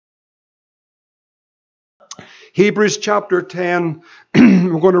Hebrews chapter 10.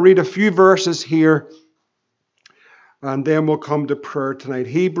 We're going to read a few verses here, and then we'll come to prayer tonight.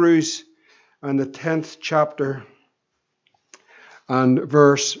 Hebrews and the 10th chapter and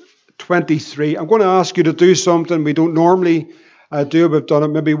verse 23. I'm going to ask you to do something we don't normally do. We've done it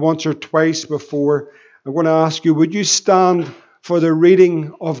maybe once or twice before. I'm going to ask you, would you stand for the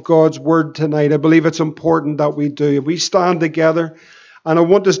reading of God's word tonight? I believe it's important that we do. We stand together, and I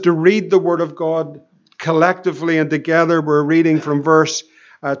want us to read the word of God collectively and together. We're reading from verse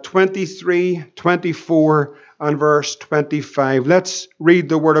 23, 24, and verse 25. Let's read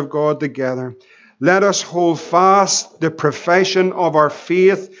the word of God together. Let us hold fast the profession of our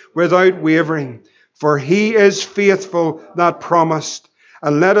faith without wavering, for he is faithful that promised.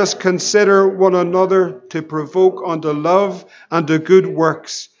 And let us consider one another to provoke unto love and to good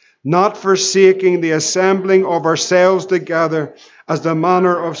works, not forsaking the assembling of ourselves together, as the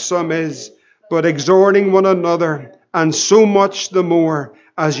manner of some is, but exhorting one another, and so much the more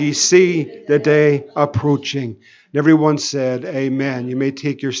as ye see the day approaching. And everyone said, Amen. You may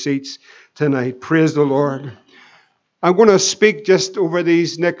take your seats tonight. Praise the Lord. I'm going to speak just over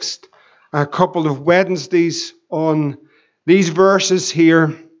these next couple of Wednesdays on these verses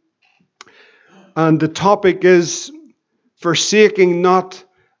here. And the topic is forsaking not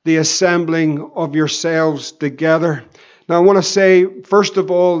the assembling of yourselves together. Now I want to say, first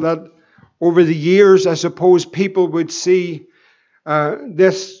of all, that over the years, I suppose people would see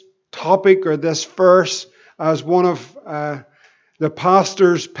this topic or this verse as one of the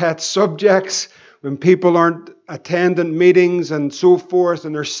pastor's pet subjects, when people aren't attending meetings and so forth,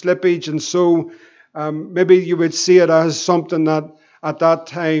 and there's slippage, and so maybe you would see it as something that at that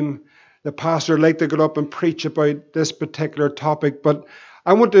time the pastor liked to get up and preach about this particular topic. But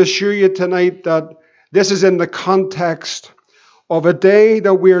I want to assure you tonight that this is in the context of a day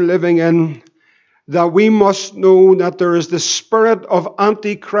that we're living in, that we must know that there is the spirit of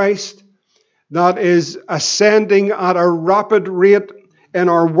Antichrist that is ascending at a rapid rate in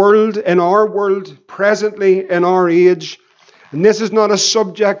our world presently, in our age. And this is not a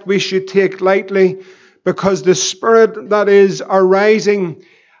subject we should take lightly, because the spirit that is arising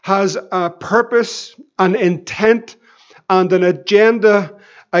has a purpose, an intent, and an agenda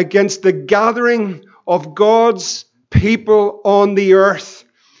against the gathering of God's people on the earth.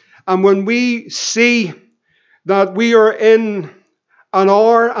 And when we see that we are in an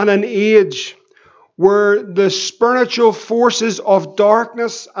hour and an age where the spiritual forces of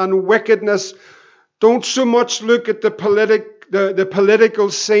darkness and wickedness don't so much look at the political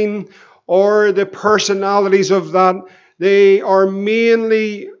scene or the personalities of that. They are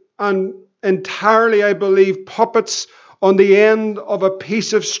mainly and entirely, I believe, puppets on the end of a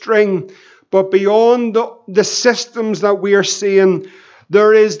piece of string. But beyond the systems that we are seeing,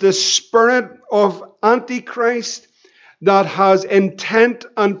 there is the spirit of Antichrist that has intent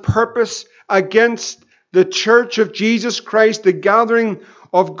and purpose against the church of Jesus Christ, the gathering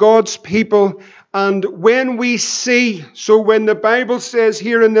of God's people. And when we see, so when the Bible says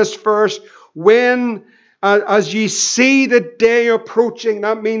here in this verse, when as ye see the day approaching,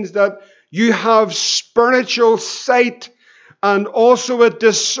 that means that you have spiritual sight and also a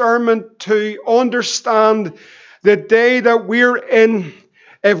discernment to understand the day that we're in.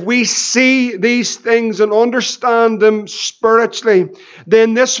 If we see these things and understand them spiritually,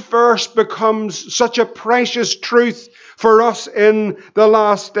 then this verse becomes such a precious truth for us in the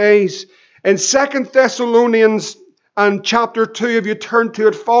last days. In 2 Thessalonians and chapter 2, if you turn to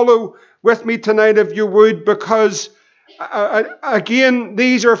it, follow with me tonight if you would, because again,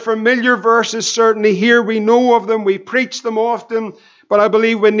 these are familiar verses. Certainly here we know of them, we preach them often, but I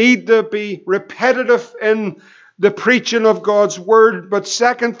believe we need to be repetitive in the preaching of God's word. But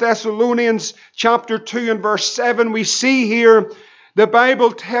 2 Thessalonians chapter 2 and verse 7, we see here the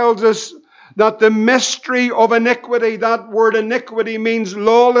Bible tells us that the mystery of iniquity, that word iniquity means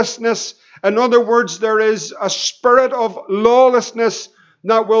lawlessness. In other words, there is a spirit of lawlessness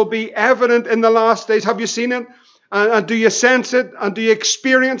that will be evident in the last days. Have you seen it? And do you sense it? And do you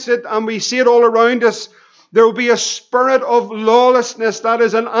experience it? And we see it all around us. There will be a spirit of lawlessness that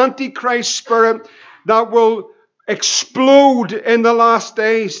is an antichrist spirit that will explode in the last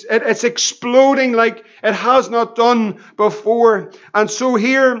days. It's exploding like it has not done before. And so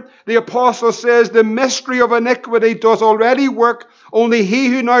here the apostle says the mystery of iniquity does already work. Only he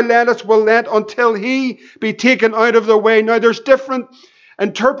who now letteth will let until he be taken out of the way. Now there's different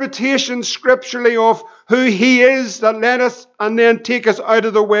interpretations scripturally of who he is that letteth and then take us out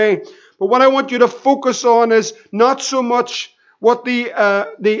of the way. But what I want you to focus on is not so much what the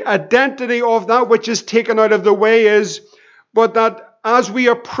identity of that which is taken out of the way is, but that as we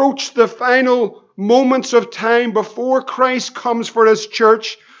approach the final moments of time before Christ comes for his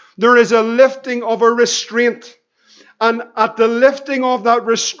church, there is a lifting of a restraint. And at the lifting of that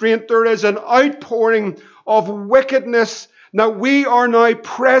restraint, there is an outpouring of wickedness that we are now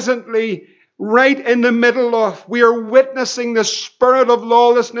presently right in the middle of. We are witnessing the spirit of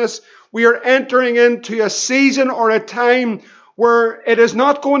lawlessness. We are entering into a season or a time where it is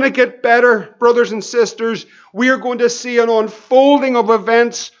not going to get better, brothers and sisters. We are going to see an unfolding of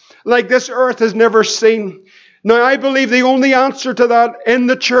events like this earth has never seen. Now, I believe the only answer to that in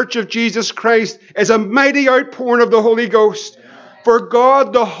the Church of Jesus Christ is a mighty outpouring of the Holy Ghost. For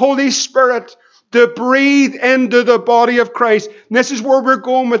God, the Holy Spirit, to breathe into the body of Christ. And this is where we're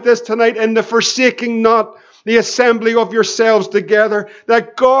going with this tonight, in the forsaking not the assembly of yourselves together.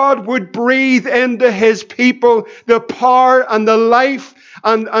 That God would breathe into his people the power and the life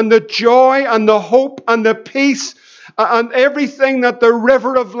and the joy and the hope and the peace and everything that the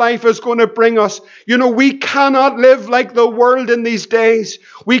river of life is going to bring us. You know, we cannot live like the world in these days.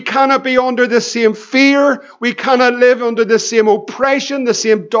 We cannot be under the same fear. We cannot live under the same oppression, the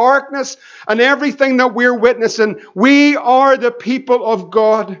same darkness, and everything that we're witnessing. We are the people of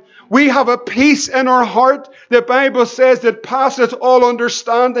God. We have a peace in our heart, the Bible says, that passeth all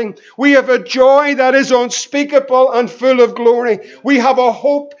understanding. We have a joy that is unspeakable and full of glory. We have a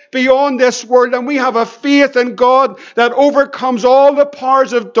hope beyond this world, and we have a faith in God that overcomes all the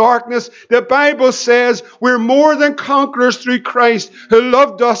powers of darkness. The Bible says we're more than conquerors through Christ, who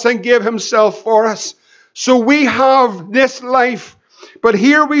loved us and gave himself for us. So we have this life. But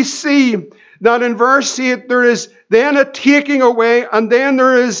here we see that in verse 8 there is then a taking away, and then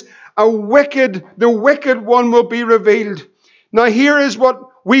there is the wicked one will be revealed. Now here is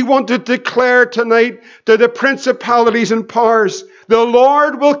what we want to declare tonight to the principalities and powers. The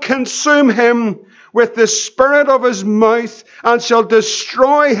Lord will consume him with the spirit of his mouth, and shall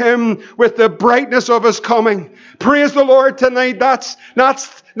destroy him with the brightness of his coming. Praise the Lord tonight. That's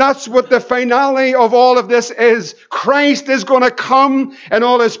what the finale of all of this is. Christ is going to come in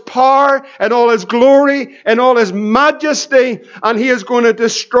all his power and all his glory and all his majesty, and he is going to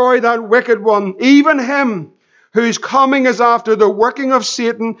destroy that wicked one, even him whose coming is after the working of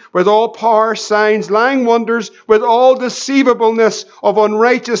Satan, with all power, signs, lying wonders, with all deceivableness of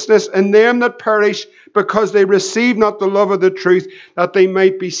unrighteousness in them that perish, because they receive not the love of the truth, that they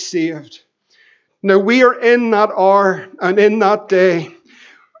might be saved. Now we are in that hour and in that day.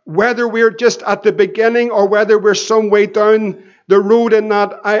 Whether we're just at the beginning or whether we're some way down the road in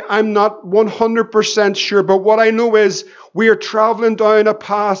that, I'm not 100% sure. But what I know is we are traveling down a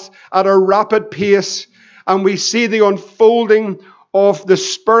path at a rapid pace, and we see the unfolding of the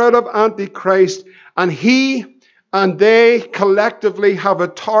spirit of Antichrist, and he and they collectively have a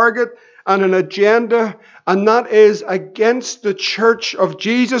target and an agenda, and that is against the church of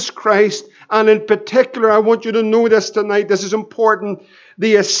Jesus Christ. And in particular, I want you to know this tonight, this is important,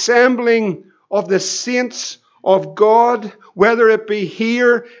 the assembling of the saints of God, whether it be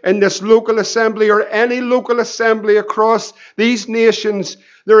here in this local assembly or any local assembly across these nations.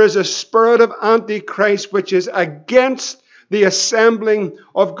 There is a spirit of Antichrist which is against the assembling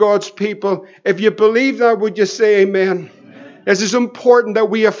of God's people. If you believe that, would you say amen? This is important that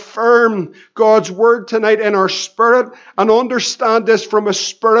we affirm God's word tonight in our spirit and understand this from a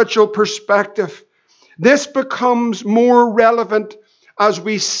spiritual perspective. This becomes more relevant as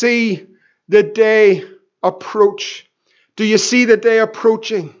we see the day approach. Do you see the day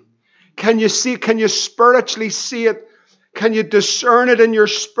approaching? Can you spiritually see it? Can you discern it in your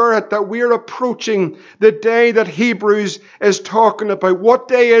spirit that we're approaching the day that Hebrews is talking about? What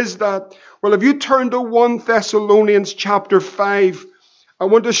day is that? Well, if you turn to 1 Thessalonians chapter 5, I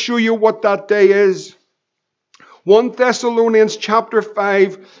want to show you what that day is. 1 Thessalonians chapter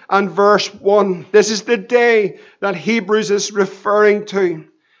 5 and verse 1. This is the day that Hebrews is referring to.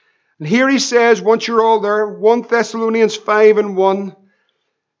 And here he says, once you're all there, 1 Thessalonians 5 and 1,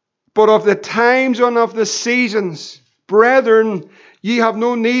 but of the times and of the seasons, brethren, ye have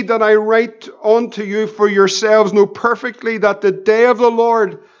no need that I write unto you, for yourselves know perfectly that the day of the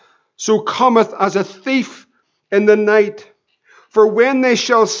Lord so cometh as a thief in the night. For when they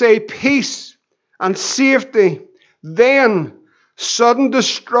shall say peace and safety, then sudden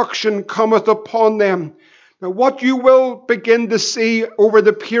destruction cometh upon them. Now what you will begin to see over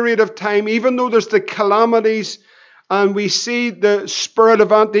the period of time, even though there's the calamities and we see the spirit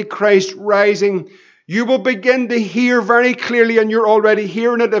of Antichrist rising, you will begin to hear very clearly, and you're already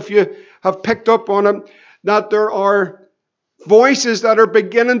hearing it if you have picked up on it, that there are voices that are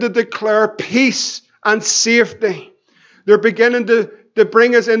beginning to declare peace and safety. They're beginning to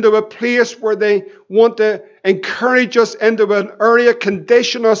bring us into a place where they want to encourage us into an area,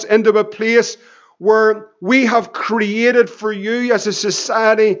 condition us into a place where we have created for you as a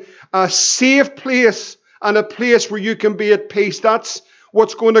society a safe place and a place where you can be at peace. That's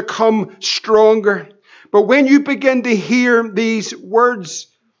what's going to come stronger. But when you begin to hear these words,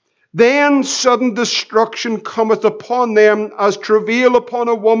 then sudden destruction cometh upon them, as travail upon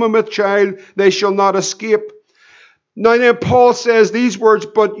a woman with child, they shall not escape. Now then Paul says these words,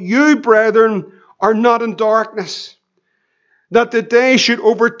 but you, brethren, are not in darkness, that the day should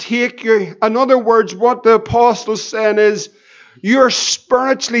overtake you. In other words, what the apostle's saying is, you're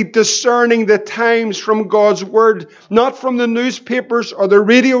spiritually discerning the times from God's word, not from the newspapers or the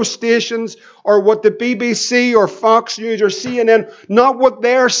radio stations or what the BBC or Fox News or CNN, not what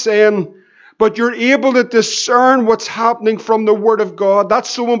they're saying, but you're able to discern what's happening from the word of God. That's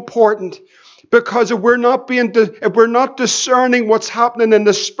so important. Because if we're not discerning what's happening in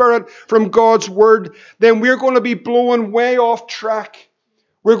the Spirit from God's Word, then we're going to be blown way off track.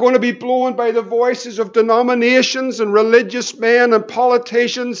 We're going to be blown by the voices of denominations and religious men and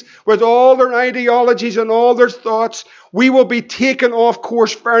politicians with all their ideologies and all their thoughts. We will be taken off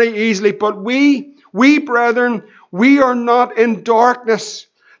course very easily. But we brethren, we are not in darkness,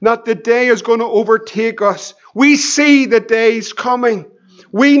 that the day is going to overtake us. We see the days coming.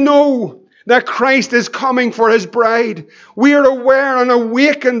 We know that Christ is coming for His bride. We are aware and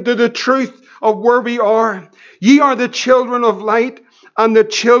awakened to the truth of where we are. Ye are the children of light and the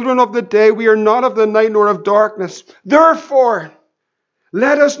children of the day. We are not of the night nor of darkness. Therefore,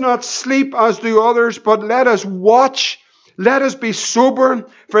 let us not sleep as do others, but let us watch. Let us be sober,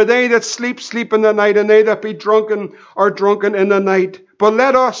 for they that sleep, sleep in the night, and they that be drunken are drunken in the night. But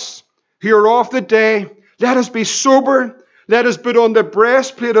let us, who are of the day, let us be sober. Let us put on the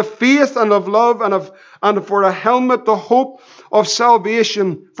breastplate of faith and of love, and for a helmet the hope of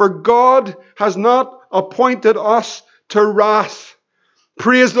salvation. For God has not appointed us to wrath,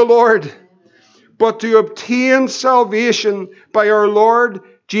 praise the Lord, but to obtain salvation by our Lord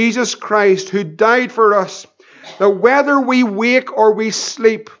Jesus Christ, who died for us, that whether we wake or we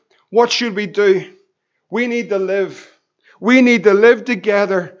sleep, what should we do? We need to live. We need to live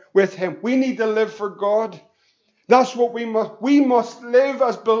together with Him. We need to live for God. That's what we must. We must live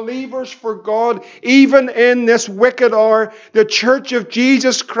as believers for God, even in this wicked hour. The church of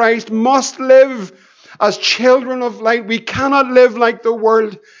Jesus Christ must live as children of light. We cannot live like the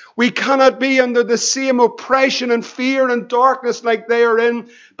world. We cannot be under the same oppression and fear and darkness like they are in,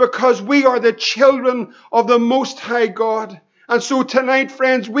 because we are the children of the Most High God. And so tonight,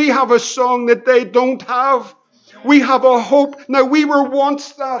 friends, we have a song that they don't have. We have a hope. Now, we were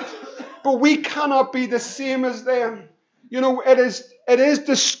once that, but we cannot be the same as them. You know, it is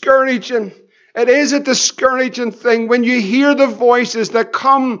discouraging. It is a discouraging thing when you hear the voices that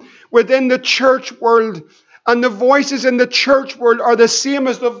come within the church world, and the voices in the church world are the same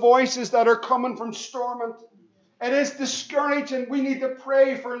as the voices that are coming from Stormont. It is discouraging. We need to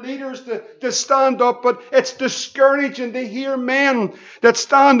pray for leaders to stand up, but it's discouraging to hear men that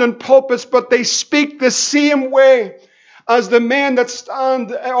stand in pulpits, but they speak the same way as the men that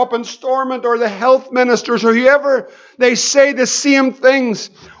stand up in Stormont or the health ministers or whoever. They say the same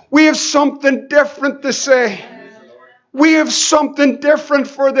things. We have something different to say. We have something different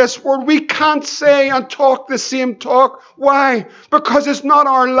for this world. We can't say and talk the same talk. Why? Because it's not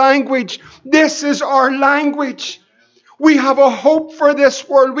our language. This is our language. We have a hope for this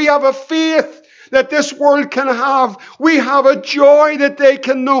world. We have a faith that this world can have. We have a joy that they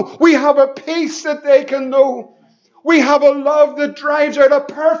can know. We have a peace that they can know. We have a love that drives out, a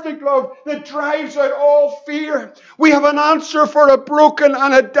perfect love that drives out all fear. We have an answer for a broken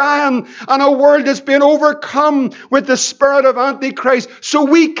and a dying and a world that's been overcome with the spirit of Antichrist. So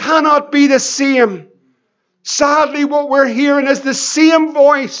we cannot be the same. Sadly, what we're hearing is the same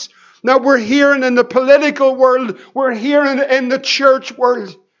voice that we're hearing in the political world, we're hearing in the church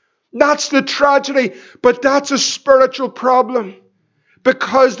world. That's the tragedy, but that's a spiritual problem,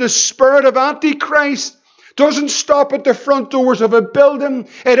 because the spirit of Antichrist doesn't stop at the front doors of a building.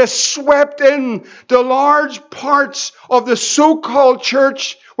 It has swept in the large parts of the so-called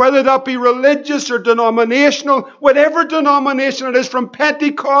church, whether that be religious or denominational, whatever denomination it is, from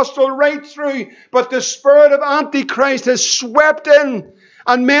Pentecostal right through. But the spirit of Antichrist has swept in,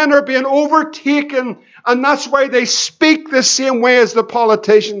 and men are being overtaken, and that's why they speak the same way as the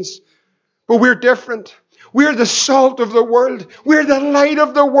politicians. But we're different. We're the salt of the world. We're the light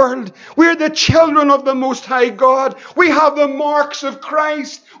of the world. We're the children of the Most High God. We have the marks of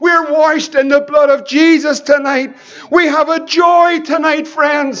Christ. We're washed in the blood of Jesus tonight. We have a joy tonight,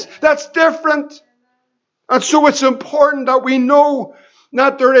 friends, that's different. And so it's important that we know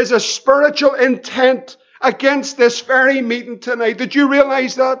that there is a spiritual intent against this very meeting tonight. Did you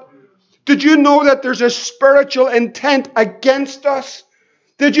realize that? Did you know that there's a spiritual intent against us?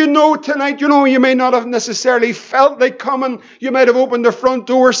 Did you know tonight, you may not have necessarily felt it coming. You might have opened the front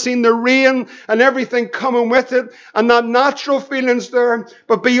door, seen the rain and everything coming with it, and that natural feelings there.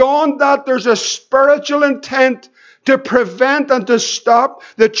 But beyond that, there's a spiritual intent to prevent and to stop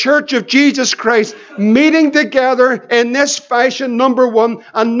the Church of Jesus Christ meeting together in this fashion, number one.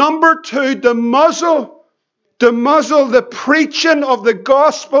 And number two, to muzzle the preaching of the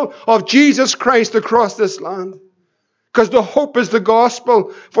gospel of Jesus Christ across this land. Because the hope is the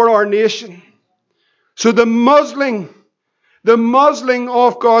gospel for our nation. So the muzzling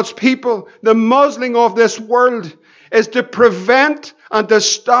of God's people, the muzzling of this world is to prevent and to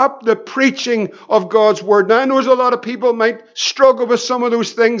stop the preaching of God's word. Now I know a lot of people might struggle with some of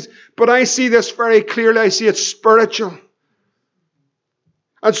those things, but I see this very clearly. I see it spiritual.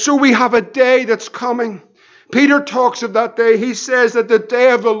 And so we have a day that's coming. Peter talks of that day. He says that the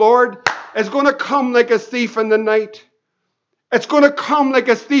day of the Lord is going to come like a thief in the night. It's going to come like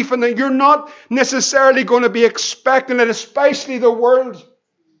a thief, and you're not necessarily going to be expecting it, especially the world.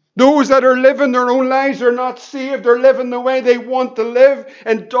 Those that are living their own lives are not saved. They're living the way they want to live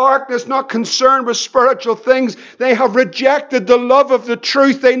in darkness, not concerned with spiritual things. They have rejected the love of the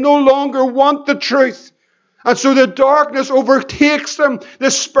truth. They no longer want the truth. And so the darkness overtakes them. The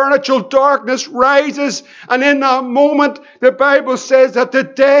spiritual darkness rises. And in that moment, the Bible says that the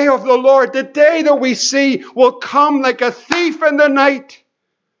day of the Lord, the day that we see, will come like a thief in the night.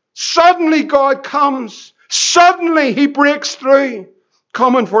 Suddenly God comes. Suddenly He breaks through,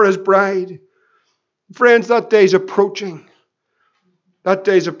 coming for His bride. Friends, that day's approaching. That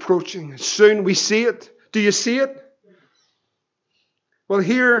day's approaching. Soon we see it. Do you see it? Well,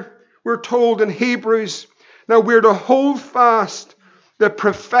 here we're told in Hebrews, now we're to hold fast the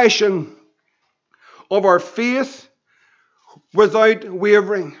profession of our faith without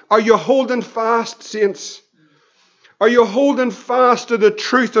wavering. Are you holding fast, saints? Are you holding fast to the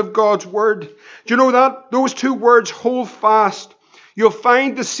truth of God's word? Do you know that? Those two words, hold fast. You'll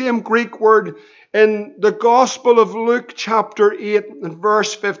find the same Greek word in the Gospel of Luke chapter 8 and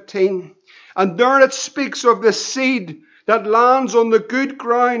verse 15. And there it speaks of the seed that lands on the good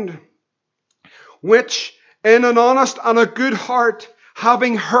ground, which in an honest and a good heart,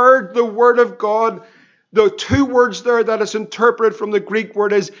 having heard the word of God, the two words there that is interpreted from the Greek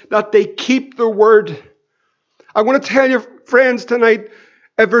word is that they keep the word. I want to tell you, friends, tonight,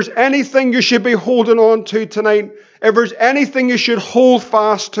 if there's anything you should be holding on to tonight, if there's anything you should hold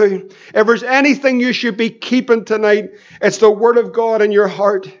fast to, if there's anything you should be keeping tonight, it's the word of God in your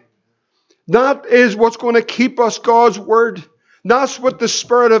heart. That is what's going to keep us, God's word. That's what the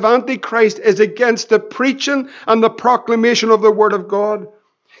spirit of Antichrist is against, the preaching and the proclamation of the word of God.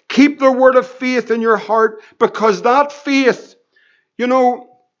 Keep the word of faith in your heart, because that faith,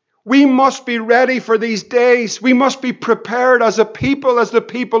 we must be ready for these days. We must be prepared as a people, as the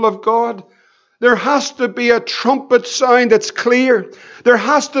people of God. There has to be a trumpet sound that's clear. There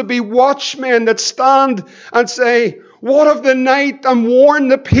has to be watchmen that stand and say, what of the night, and warn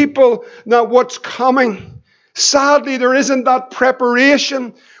the people that what's coming. Sadly, there isn't that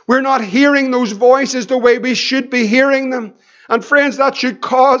preparation. We're not hearing those voices the way we should be hearing them. And friends, that should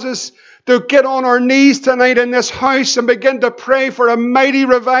cause us to get on our knees tonight in this house and begin to pray for a mighty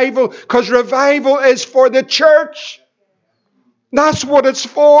revival, because revival is for the church. That's what it's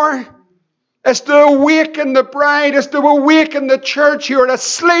for. It's to awaken the bride. It's to awaken the church who are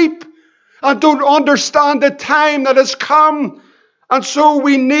asleep and don't understand the time that has come. And so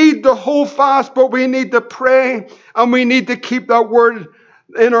we need to hold fast, but we need to pray, and we need to keep that word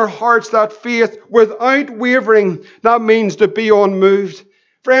in our hearts, that faith, without wavering. That means to be unmoved.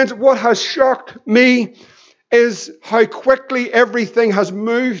 Friends, what has shocked me is how quickly everything has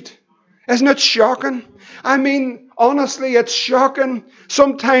moved. Isn't it shocking? I mean, honestly, it's shocking.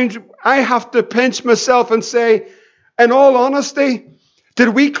 Sometimes I have to pinch myself and say, in all honesty, did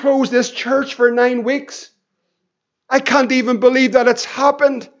we close this church for 9 weeks? I can't even believe that it's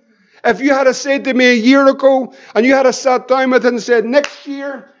happened. If you had said to me a year ago, and you had sat down with it and said, next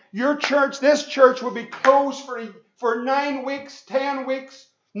year, your church, this church will be closed for 9 weeks, 10 weeks.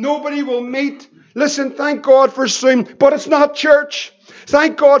 Nobody will meet. Listen, thank God for Zoom, but it's not church.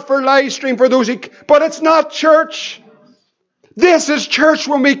 Thank God for live stream for those but it's not church. This is church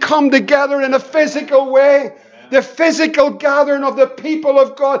when we come together in a physical way. The physical gathering of the people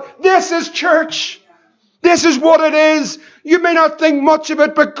of God. This is church. This is what it is. You may not think much of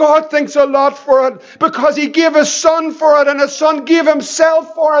it, but God thinks a lot for it, because He gave His Son for it, and His Son gave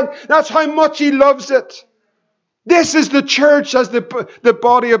Himself for it. That's how much He loves it. This is the church as the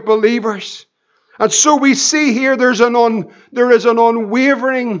body of believers. And so we see here there is an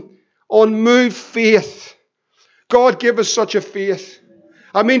unwavering unmoved faith. God give us such a faith.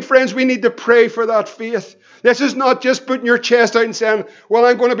 I mean, friends, we need to pray for that faith. This is not just putting your chest out and saying, well,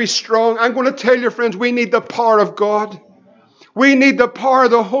 I'm going to be strong. I'm going to tell you, friends, we need the power of God. We need the power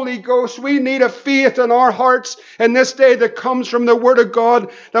of the Holy Ghost. We need a faith in our hearts in this day that comes from the Word of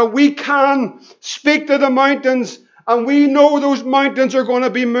God, that we can speak to the mountains and we know those mountains are going to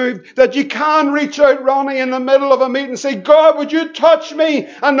be moved. That you can reach out, Ronnie, in the middle of a meeting and say, God, would you touch me?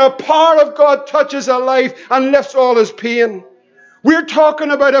 And the power of God touches a life and lifts all his pain. We're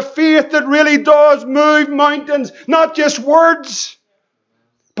talking about a faith that really does move mountains, not just words,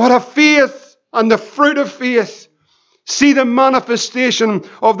 but a faith and the fruit of faith. See the manifestation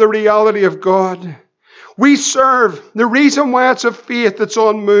of the reality of God. We serve. The reason why it's a faith that's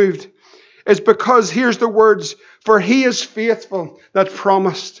unmoved is because, here's the words, for he is faithful that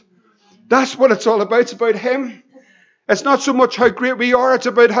promised. That's what it's all about. It's about him. It's not so much how great we are, it's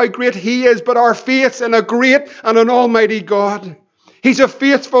about how great he is, but our faith's in a great and an almighty God. He's a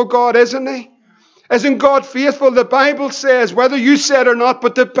faithful God, isn't he? Isn't God faithful? The Bible says, whether you say it or not,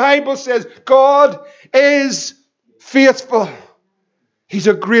 but the Bible says God is faithful. He's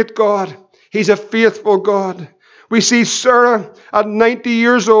a great God. He's a faithful God. We see Sarah at 90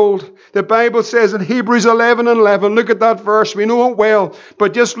 years old. The Bible says in Hebrews 11:11, look at that verse. We know it well,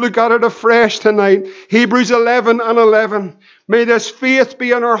 but just look at it afresh tonight. Hebrews 11:11. May this faith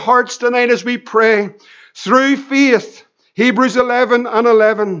be in our hearts tonight as we pray. Through faith, Hebrews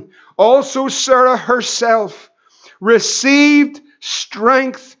 11:11. Also Sarah herself received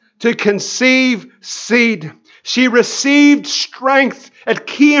strength to conceive seed. She received strength. It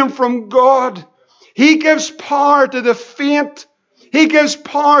came from God. He gives power to the faint. He gives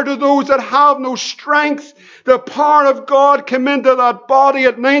power to those that have no strength. The power of God came into that body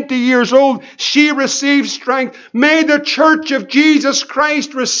at 90 years old. She received strength. May the church of Jesus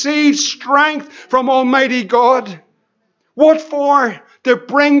Christ receive strength from Almighty God. What for? To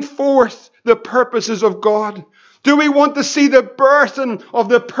bring forth the purposes of God. Do we want to see the birthing of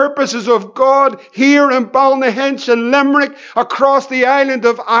the purposes of God here in Ballynahinch and Limerick, across the island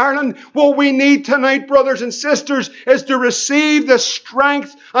of Ireland? What we need tonight, brothers and sisters, is to receive the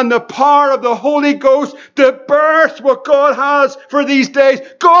strength and the power of the Holy Ghost to birth what God has for these days.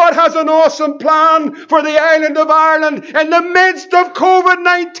 God has an awesome plan for the island of Ireland in the midst of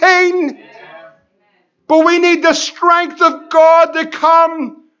COVID-19. But we need the strength of God to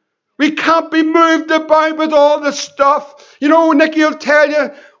come. We can't be moved about with all this stuff. You know, Nicky will tell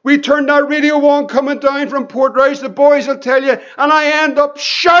you, we turned that radio on coming down from Portrush. The boys will tell you, and I end up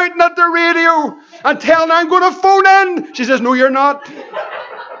shouting at the radio and telling her I'm going to phone in. She says, no, you're not.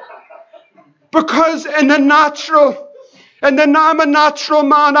 Because in the natural, and then I'm a natural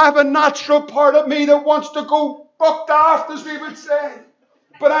man. I have a natural part of me that wants to go buck daft, as we would say.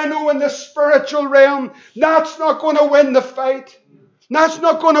 But I know in the spiritual realm, that's not going to win the fight. That's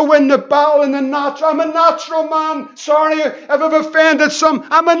not going to win the battle in the natural. I'm a natural man. Sorry if I've offended some.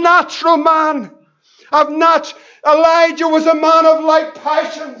 I'm a natural man. Elijah was a man of like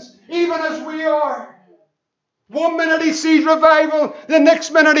passions, even as we are. One minute he sees revival, the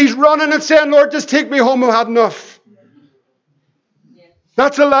next minute he's running and saying, Lord, just take me home, I've had enough.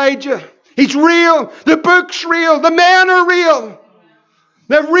 That's Elijah. He's real. The book's real. The men are real.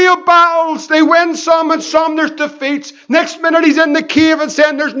 They have real battles. They win some and some there's defeats. Next minute he's in the cave and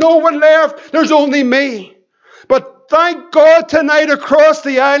saying, there's no one left. There's only me. But thank God tonight across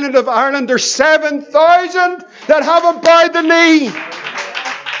the island of Ireland there's 7,000 that haven't bowed the knee.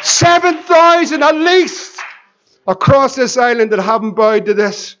 7,000 at least across this island that haven't bowed to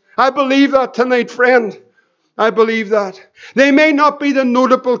this. I believe that tonight, friend. I believe that. They may not be the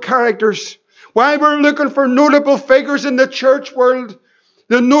notable characters. While we're looking for notable figures in the church world,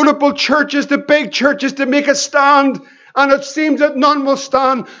 the notable churches, the big churches to make a stand, and it seems that none will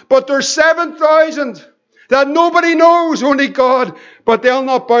stand. But there's 7,000 that nobody knows, only God, but they'll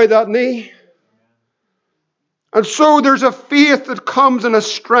not bow that knee. And so there's a faith that comes in a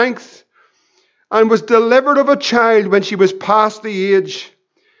strength and was delivered of a child when she was past the age.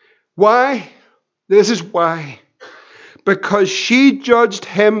 Why? This is why. Because she judged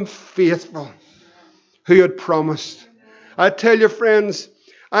him faithful who had promised. I tell you, friends,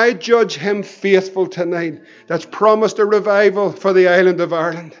 I judge him faithful tonight that's promised a revival for the island of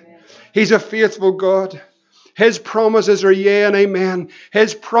Ireland. He's a faithful God. His promises are yea and amen.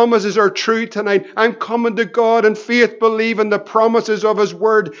 His promises are true tonight. I'm coming to God in faith, believing the promises of His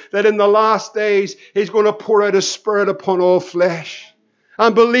word that in the last days He's going to pour out His Spirit upon all flesh.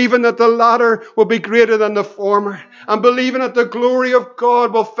 I'm believing that the latter will be greater than the former. I'm believing that the glory of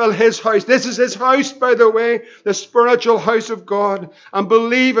God will fill his house. This is his house, by the way, the spiritual house of God. I'm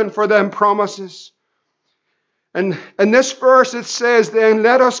believing for them promises. And in this verse it says then,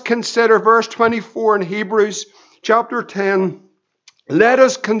 let us consider, verse 24 in Hebrews chapter 10, let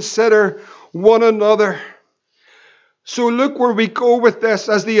us consider one another. So look where we go with this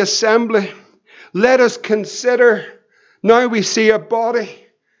as the assembly. Let us consider. Now we see a body.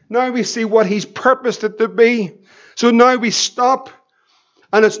 Now we see what he's purposed it to be. So now we stop.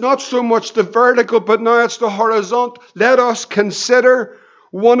 And it's not so much the vertical, but now it's the horizontal. Let us consider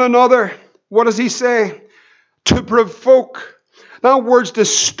one another. What does he say? To provoke. That word's to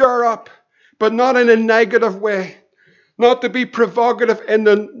stir up, but not in a negative way. Not to be provocative in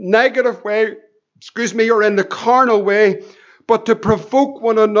the negative way, or in the carnal way, but to provoke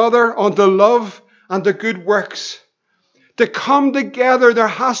one another unto love and to good works. To come together, there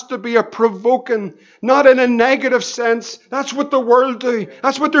has to be a provoking, not in a negative sense. That's what the world do.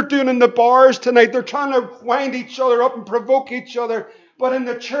 That's what they're doing in the bars tonight. They're trying to wind each other up and provoke each other. But in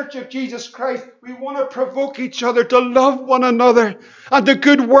the church of Jesus Christ, we want to provoke each other to love one another and the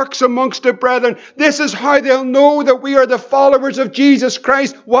good works amongst the brethren. This is how they'll know that we are the followers of Jesus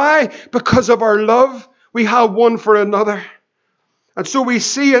Christ. Why? Because of our love we have one for another. And so we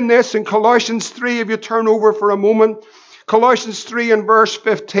see in this in Colossians 3, if you turn over for a moment, Colossians 3 and verse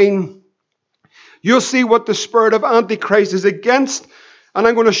 15, you'll see what the spirit of Antichrist is against, and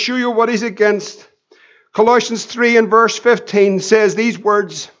I'm going to show you what he's against. Colossians 3 and verse 15 says these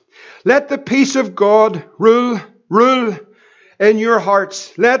words, let the peace of God rule in your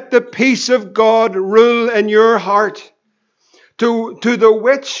hearts. Let the peace of God rule in your heart. To the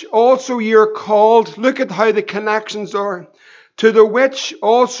which also ye are called. Look at how the connections are. To the which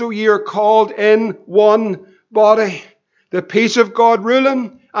also ye are called in one body. The peace of God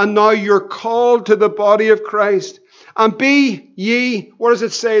ruling, and now you're called to the body of Christ. And be ye, what does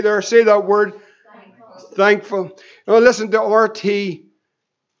it say there? Say that word. Thankful. Now listen to R.T.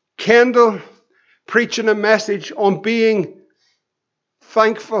 Kendall preaching a message on being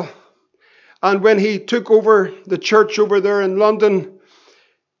thankful. And when he took over the church over there in London,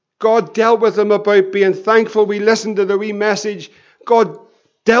 God dealt with him about being thankful. We listened to the wee message. God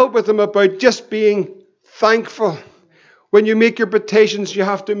dealt with him about just being thankful. When you make your petitions, you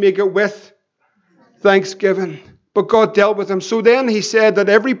have to make it with thanksgiving. But God dealt with him. So then he said that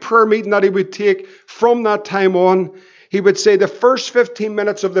every prayer meeting that he would take from that time on, he would say the first 15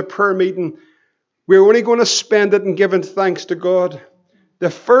 minutes of the prayer meeting, we're only going to spend it in giving thanks to God. The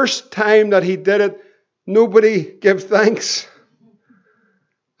first time that he did it, nobody gave thanks.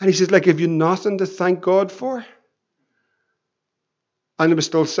 And he says, have you nothing to thank God for? And there was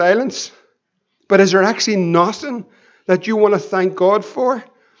still silence. But is there actually nothing that you want to thank God for?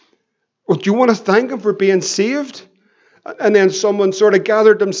 Or do you want to thank him for being saved? And then someone sort of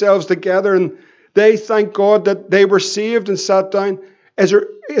gathered themselves together and they thanked God that they were saved and sat down. Is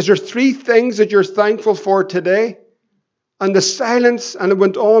there three things that you're thankful for today? And the silence, and it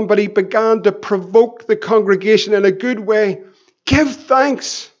went on, but he began to provoke the congregation in a good way. Give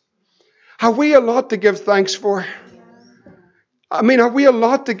thanks. Have we a lot to give thanks for? Have we a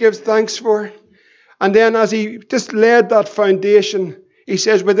lot to give thanks for? And then as he just laid that foundation, he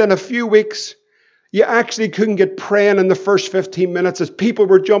says within a few weeks, you actually couldn't get praying in the first 15 minutes as people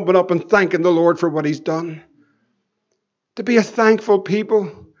were jumping up and thanking the Lord for what he's done. To be a thankful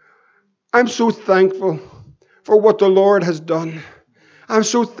people. I'm so thankful for what the Lord has done. I'm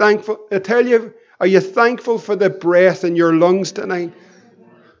so thankful. I tell you, are you thankful for the breath in your lungs tonight?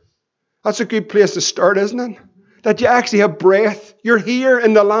 That's a good place to start, isn't it? That you actually have breath. You're here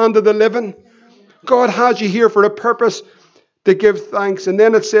in the land of the living. God has you here for a purpose to give thanks. And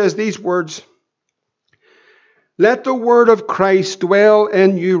then it says these words. Let the word of Christ dwell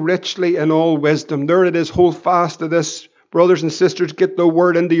in you richly in all wisdom. There it is. Hold fast to this, brothers and sisters. Get the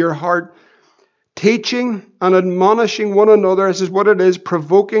word into your heart. Teaching and admonishing one another. This is what it is.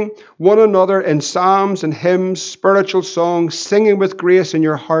 Provoking one another in psalms and hymns, spiritual songs, singing with grace in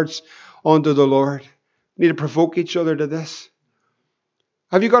your hearts unto the Lord. You need to provoke each other to this.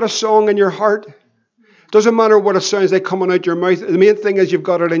 Have you got a song in your heart? Doesn't matter what it sounds like coming out your mouth. The main thing is you've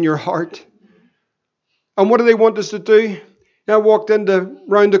got it in your heart. And what do they want us to do? I walked round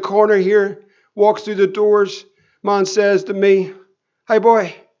the corner here, walked through the doors. Man says to me, "Hey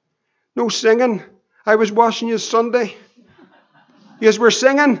boy, no singing. I was watching you Sunday. Yes, we're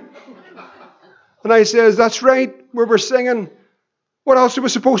singing." And I says, "That's right, we were singing. What else are we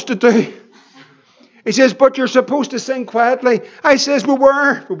supposed to do?" He says, "But you're supposed to sing quietly." I says, We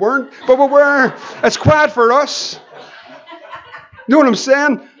weren't, but we were. It's quiet for us. You know what I'm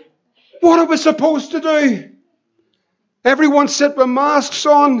saying? What are we supposed to do? Everyone sit with masks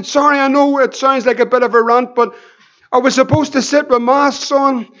on. Sorry, I know it sounds like a bit of a rant, but are we supposed to sit with masks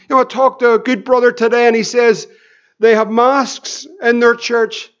on? You know, I talked to a good brother today, and he says they have masks in their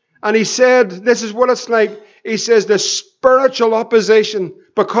church. And he said, this is what it's like. He says the spiritual opposition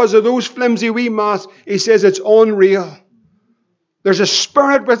because of those flimsy wee masks, he says it's unreal. There's a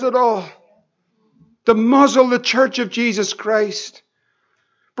spirit with it all to muzzle the church of Jesus Christ.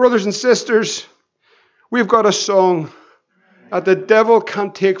 Brothers and sisters, we've got a song that the devil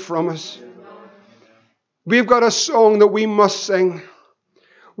can't take from us. We've got a song that we must sing.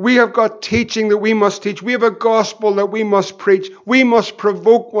 We have got teaching that we must teach. We have a gospel that we must preach. We must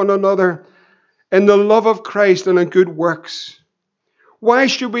provoke one another in the love of Christ and in good works. Why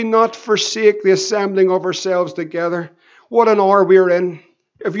should we not forsake the assembling of ourselves together? What an hour we're in.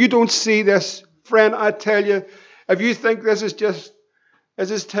 If you don't see this, friend, I tell you, if you think this is just, this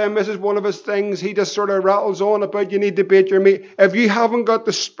is Tim, this is one of his things, he just sort of rattles on about you need to be at your meet. If you haven't got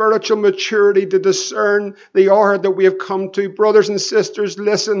the spiritual maturity to discern the hour that we have come to, brothers and sisters,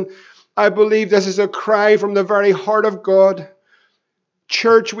 listen, I believe this is a cry from the very heart of God.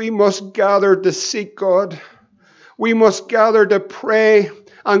 Church, we must gather to seek God. We must gather to pray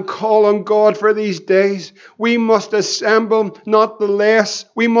and call on God for these days. We must assemble, not the less.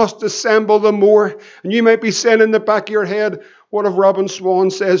 We must assemble the more. And you might be saying in the back of your head, what if Robin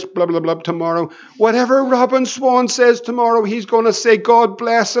Swan says blah, blah, blah tomorrow? Whatever Robin Swan says tomorrow, he's going to say, God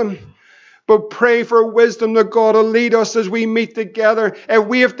bless him. But pray for wisdom that God will lead us as we meet together. If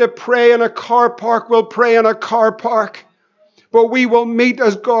we have to pray in a car park, we'll pray in a car park. But we will meet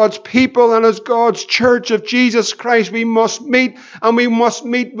as God's people and as God's church of Jesus Christ. We must meet, and we must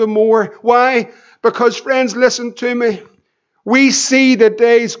meet the more. Why? Because, friends, listen to me. We see the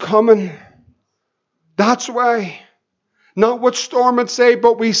days coming. That's why. Not what Storm would say,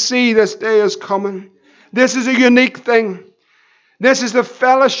 but we see this day is coming. This is a unique thing. This is the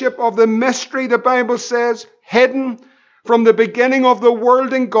fellowship of the mystery, the Bible says, hidden from the beginning of the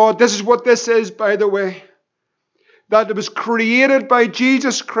world in God. This is what this is, by the way. That it was created by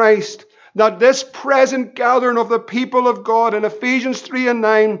Jesus Christ, that this present gathering of the people of God in Ephesians 3 and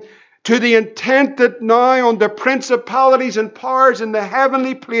 9, to the intent that now on the principalities and powers in the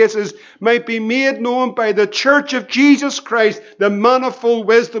heavenly places might be made known by the church of Jesus Christ, the manifold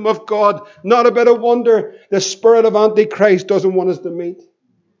wisdom of God. Not a bit of wonder the spirit of Antichrist doesn't want us to meet.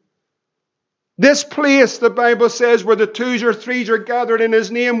 This place, the Bible says, where the twos or threes are gathered in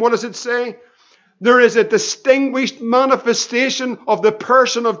his name, what does it say? There is a distinguished manifestation of the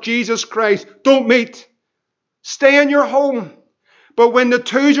person of Jesus Christ. Don't meet. Stay in your home. But when the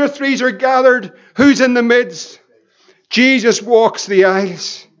twos or threes are gathered, who's in the midst? Jesus walks the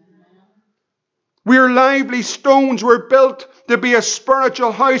aisles. We're lively stones. We're built to be a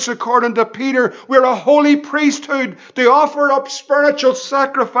spiritual house according to Peter. We're a holy priesthood to offer up spiritual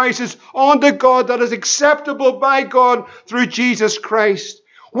sacrifices unto God that is acceptable by God through Jesus Christ.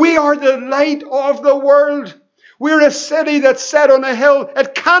 We are the light of the world. We're a city that's set on a hill.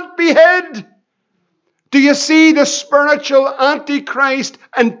 It can't be hid. Do you see the spiritual Antichrist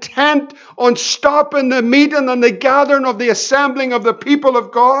intent on stopping the meeting and the gathering of the assembling of the people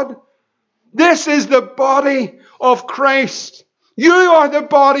of God? This is the body of Christ. You are the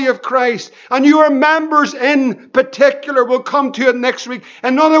body of Christ. And your members in particular, will come to it next week.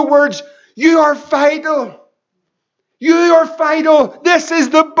 In other words, you are vital. You are vital. This is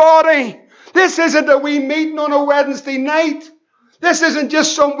the body. This isn't a wee meeting on a Wednesday night. This isn't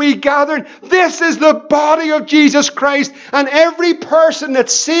just some wee gathering. This is the body of Jesus Christ. And every person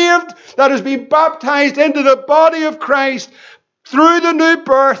that's saved, that has been baptized into the body of Christ through the new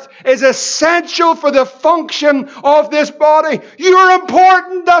birth, is essential for the function of this body. You're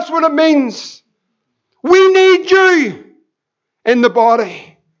important. That's what it means. We need you in the body.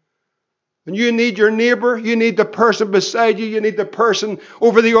 And you need your neighbor, you need the person beside you, you need the person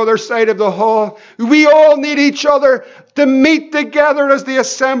over the other side of the hall. We all need each other to meet together as the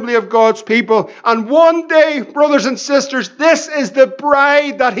assembly of God's people. And one day, brothers and sisters, this is the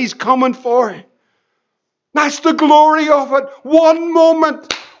bride that he's coming for. That's the glory of it. One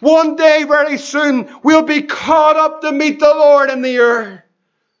moment, one day very soon, we'll be caught up to meet the Lord in the air.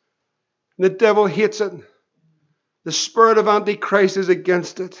 The devil hates it. The spirit of Antichrist is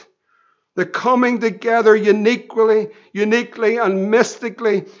against it. The coming together uniquely and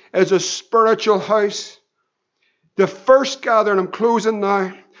mystically as a spiritual house. The first gathering, I'm closing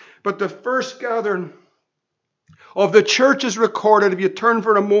now, but the first gathering of the church is recorded, if you turn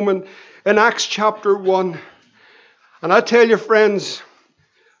for a moment, in Acts chapter 1. And I tell you, friends,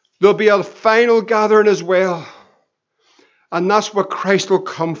 there'll be a final gathering as well. And that's what Christ will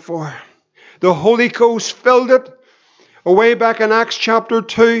come for. The Holy Ghost filled it away back in Acts chapter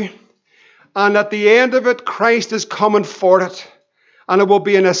 2. And at the end of it, Christ is coming for it. And it will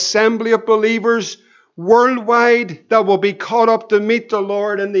be an assembly of believers worldwide that will be caught up to meet the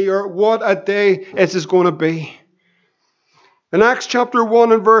Lord in the earth. What a day it is going to be. In Acts chapter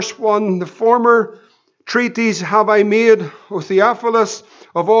 1 and verse 1, the former treatise have I made, O Theophilus,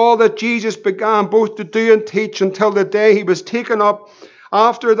 of all that Jesus began both to do and teach until the day he was taken up.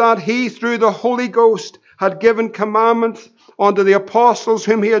 After that he, through the Holy Ghost, had given commandments unto the apostles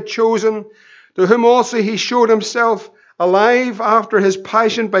whom he had chosen, to whom also he showed himself alive after his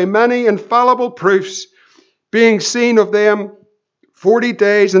passion by many infallible proofs, being seen of them 40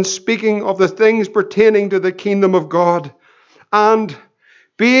 days, and speaking of the things pertaining to the kingdom of God. And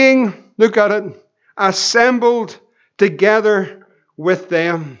being, look at it, assembled together with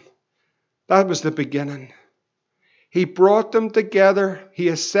them. That was the beginning. He brought them together. He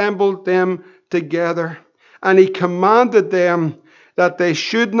assembled them together. And he commanded them that they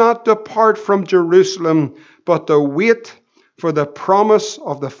should not depart from Jerusalem, but to wait for the promise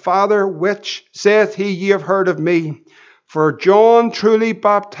of the Father, which saith he, ye have heard of me. For John truly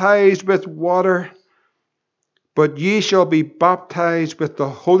baptized with water, but ye shall be baptized with the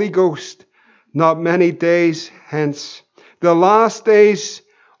Holy Ghost not many days hence. The last days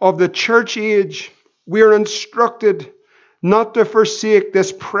of the church age, we are instructed not to forsake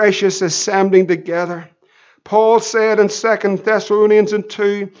this precious assembling together. Paul said in 2 Thessalonians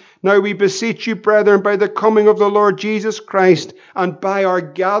 2, Now we beseech you, brethren, by the coming of the Lord Jesus Christ, and by our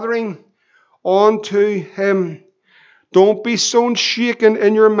gathering unto him. Don't be so shaken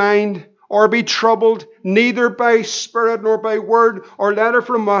in your mind, or be troubled, neither by spirit nor by word or letter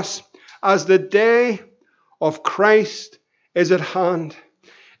from us, as the day of Christ is at hand.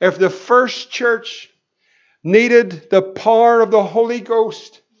 If the first church needed the power of the Holy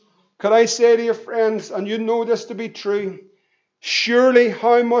Ghost, could I say to you, friends, and you know this to be true, surely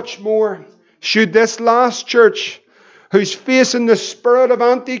how much more should this last church, who's facing the spirit of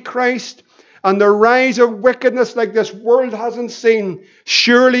Antichrist and the rise of wickedness like this world hasn't seen,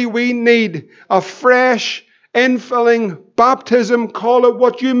 surely we need a fresh infilling baptism, call it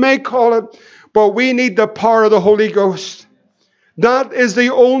what you may call it, but we need the power of the Holy Ghost. That is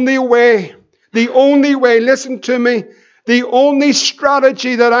the only way, listen to me, the only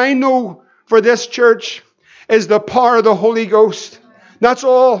strategy that I know for this church is the power of the Holy Ghost. That's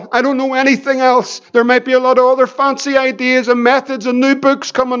all. I don't know anything else. There might be a lot of other fancy ideas and methods and new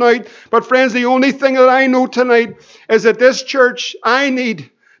books coming out. But friends, the only thing that I know tonight is that this church, I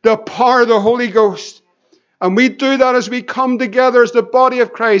need the power of the Holy Ghost. And we do that as we come together as the body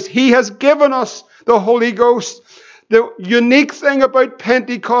of Christ. He has given us the Holy Ghost. The unique thing about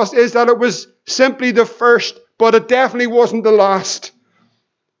Pentecost is that it was simply the first, but it definitely wasn't the last.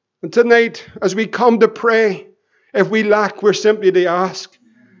 And tonight, as we come to pray, if we lack, we're simply to ask.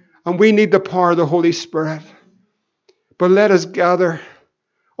 And we need the power of the Holy Spirit. But let us gather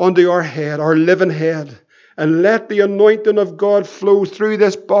unto our head, our living head, and let the anointing of God flow through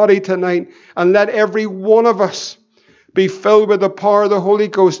this body tonight. And let every one of us be filled with the power of the Holy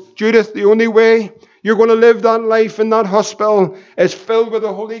Ghost. Judith, the only way you're going to live that life in that hospital is filled with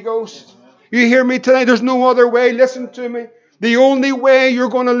the Holy Ghost. You hear me tonight? There's no other way. Listen to me. The only way you're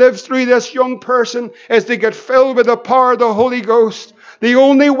going to live through this young person is to get filled with the power of the Holy Ghost. The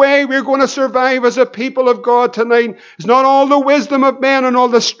only way we're going to survive as a people of God tonight is not all the wisdom of men and all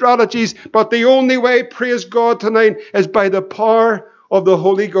the strategies, but the only way, praise God, tonight is by the power of the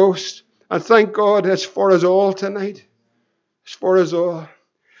Holy Ghost. And thank God it's for us all tonight. It's for us all.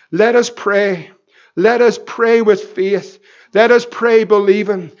 Let us pray. Let us pray with faith. Let us pray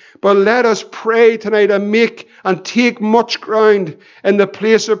believing. But let us pray tonight and make and take much ground in the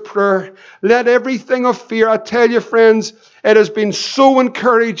place of prayer. Let everything of fear, I tell you friends, it has been so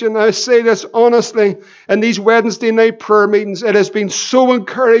encouraging. I say this honestly, in these Wednesday night prayer meetings, it has been so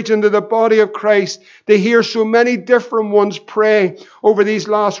encouraging to the body of Christ to hear so many different ones pray over these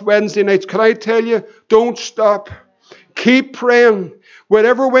last Wednesday nights. Can I tell you, don't stop. Keep praying.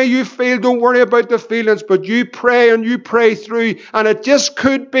 Whatever way you feel, don't worry about the feelings, but you pray and you pray through. And it just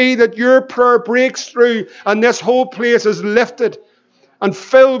could be that your prayer breaks through and this whole place is lifted and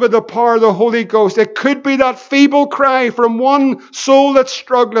filled with the power of the Holy Ghost. It could be that feeble cry from one soul that's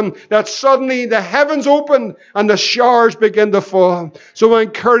struggling, that suddenly the heavens open and the showers begin to fall. So I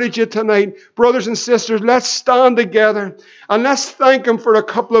encourage you tonight, brothers and sisters, let's stand together and let's thank Him for a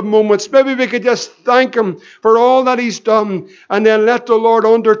couple of moments. Maybe we could just thank Him for all that He's done, and then let the Lord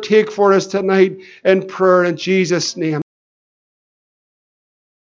undertake for us tonight in prayer in Jesus' name.